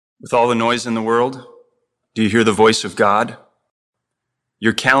With all the noise in the world, do you hear the voice of God?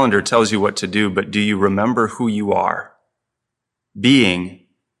 Your calendar tells you what to do, but do you remember who you are? Being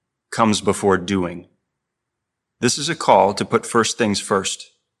comes before doing. This is a call to put first things first.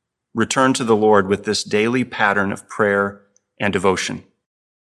 Return to the Lord with this daily pattern of prayer and devotion.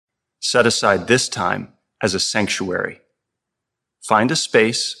 Set aside this time as a sanctuary. Find a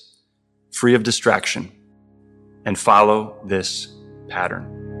space free of distraction and follow this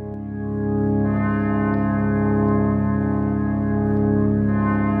pattern.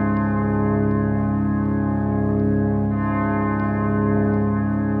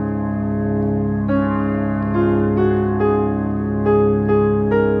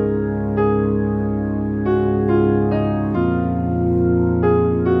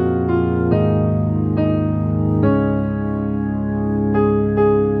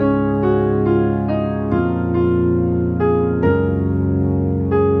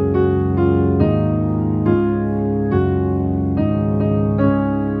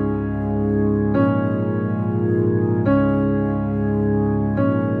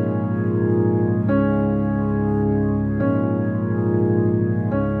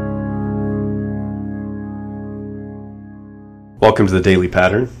 Welcome to the Daily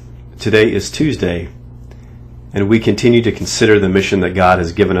Pattern. Today is Tuesday, and we continue to consider the mission that God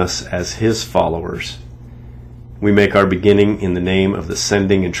has given us as His followers. We make our beginning in the name of the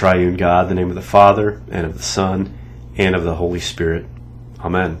sending and triune God, the name of the Father, and of the Son, and of the Holy Spirit.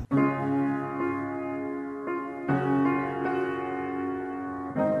 Amen.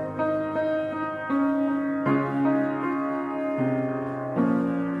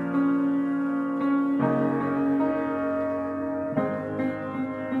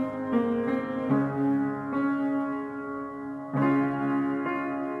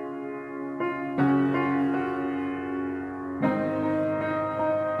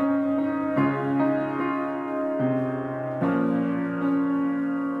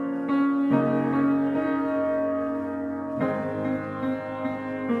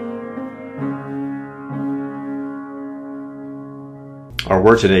 Our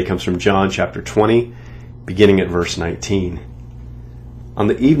word today comes from John chapter 20, beginning at verse 19. On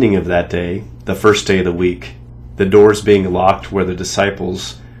the evening of that day, the first day of the week, the doors being locked where the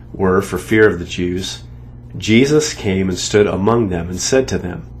disciples were for fear of the Jews, Jesus came and stood among them and said to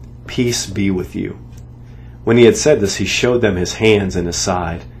them, "Peace be with you." When he had said this, he showed them his hands and his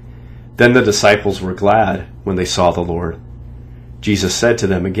side. Then the disciples were glad when they saw the Lord. Jesus said to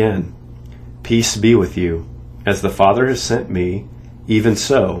them again, "Peace be with you. As the Father has sent me, even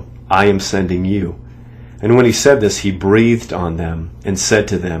so I am sending you." And when he said this, he breathed on them and said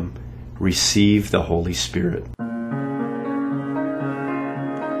to them, "Receive the Holy Spirit."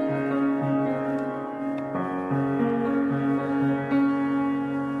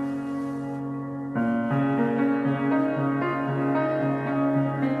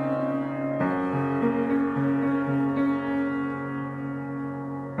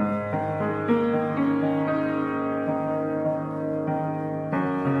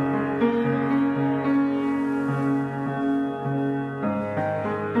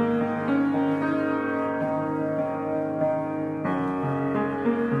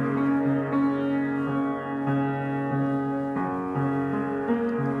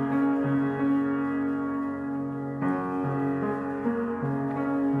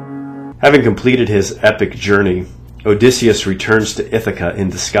 Having completed his epic journey, Odysseus returns to Ithaca in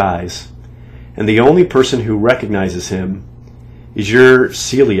disguise, and the only person who recognizes him is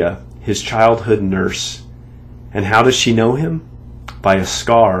Celia, his childhood nurse. And how does she know him? By a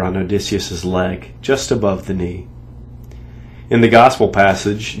scar on Odysseus's leg, just above the knee. In the Gospel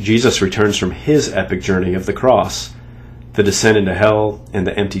passage, Jesus returns from his epic journey of the cross, the descent into hell, and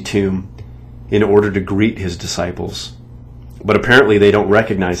the empty tomb, in order to greet his disciples. But apparently they don't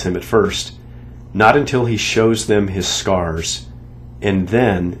recognize him at first, not until he shows them his scars, and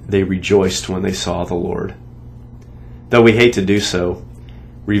then they rejoiced when they saw the Lord. Though we hate to do so,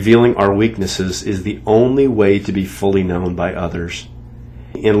 revealing our weaknesses is the only way to be fully known by others.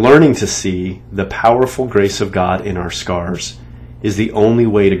 And learning to see the powerful grace of God in our scars is the only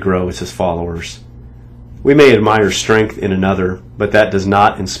way to grow as His followers. We may admire strength in another, but that does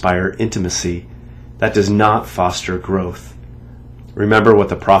not inspire intimacy. That does not foster growth. Remember what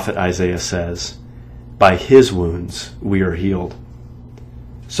the prophet Isaiah says, "By His wounds we are healed."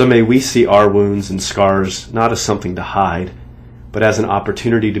 So may we see our wounds and scars not as something to hide, but as an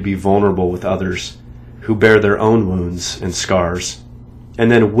opportunity to be vulnerable with others who bear their own wounds and scars,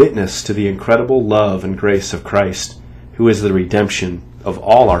 and then witness to the incredible love and grace of Christ, who is the redemption of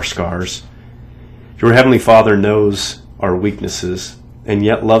all our scars. Your Heavenly Father knows our weaknesses, and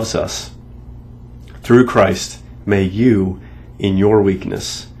yet loves us. Through Christ, may you, in your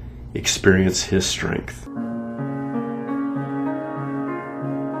weakness, experience his strength.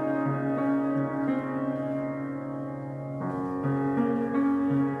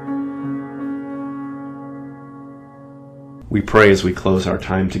 We pray as we close our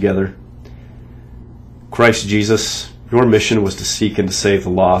time together. Christ Jesus, your mission was to seek and to save the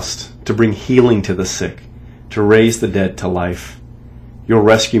lost, to bring healing to the sick, to raise the dead to life. Your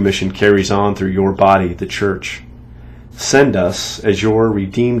rescue mission carries on through your body, the church. Send us as your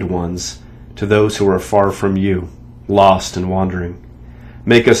redeemed ones to those who are far from you, lost and wandering.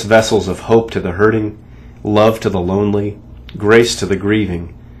 Make us vessels of hope to the hurting, love to the lonely, grace to the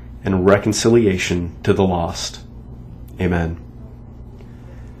grieving, and reconciliation to the lost. Amen.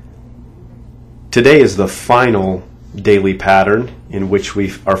 Today is the final daily pattern in which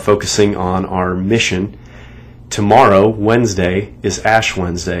we are focusing on our mission. Tomorrow, Wednesday, is Ash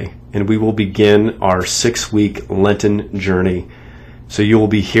Wednesday, and we will begin our 6-week Lenten journey. So you will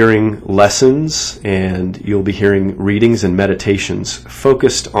be hearing lessons and you'll be hearing readings and meditations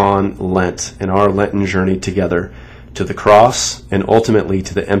focused on Lent and our Lenten journey together to the cross and ultimately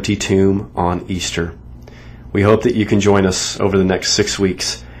to the empty tomb on Easter. We hope that you can join us over the next 6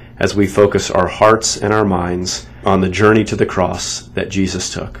 weeks as we focus our hearts and our minds on the journey to the cross that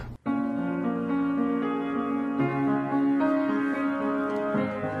Jesus took.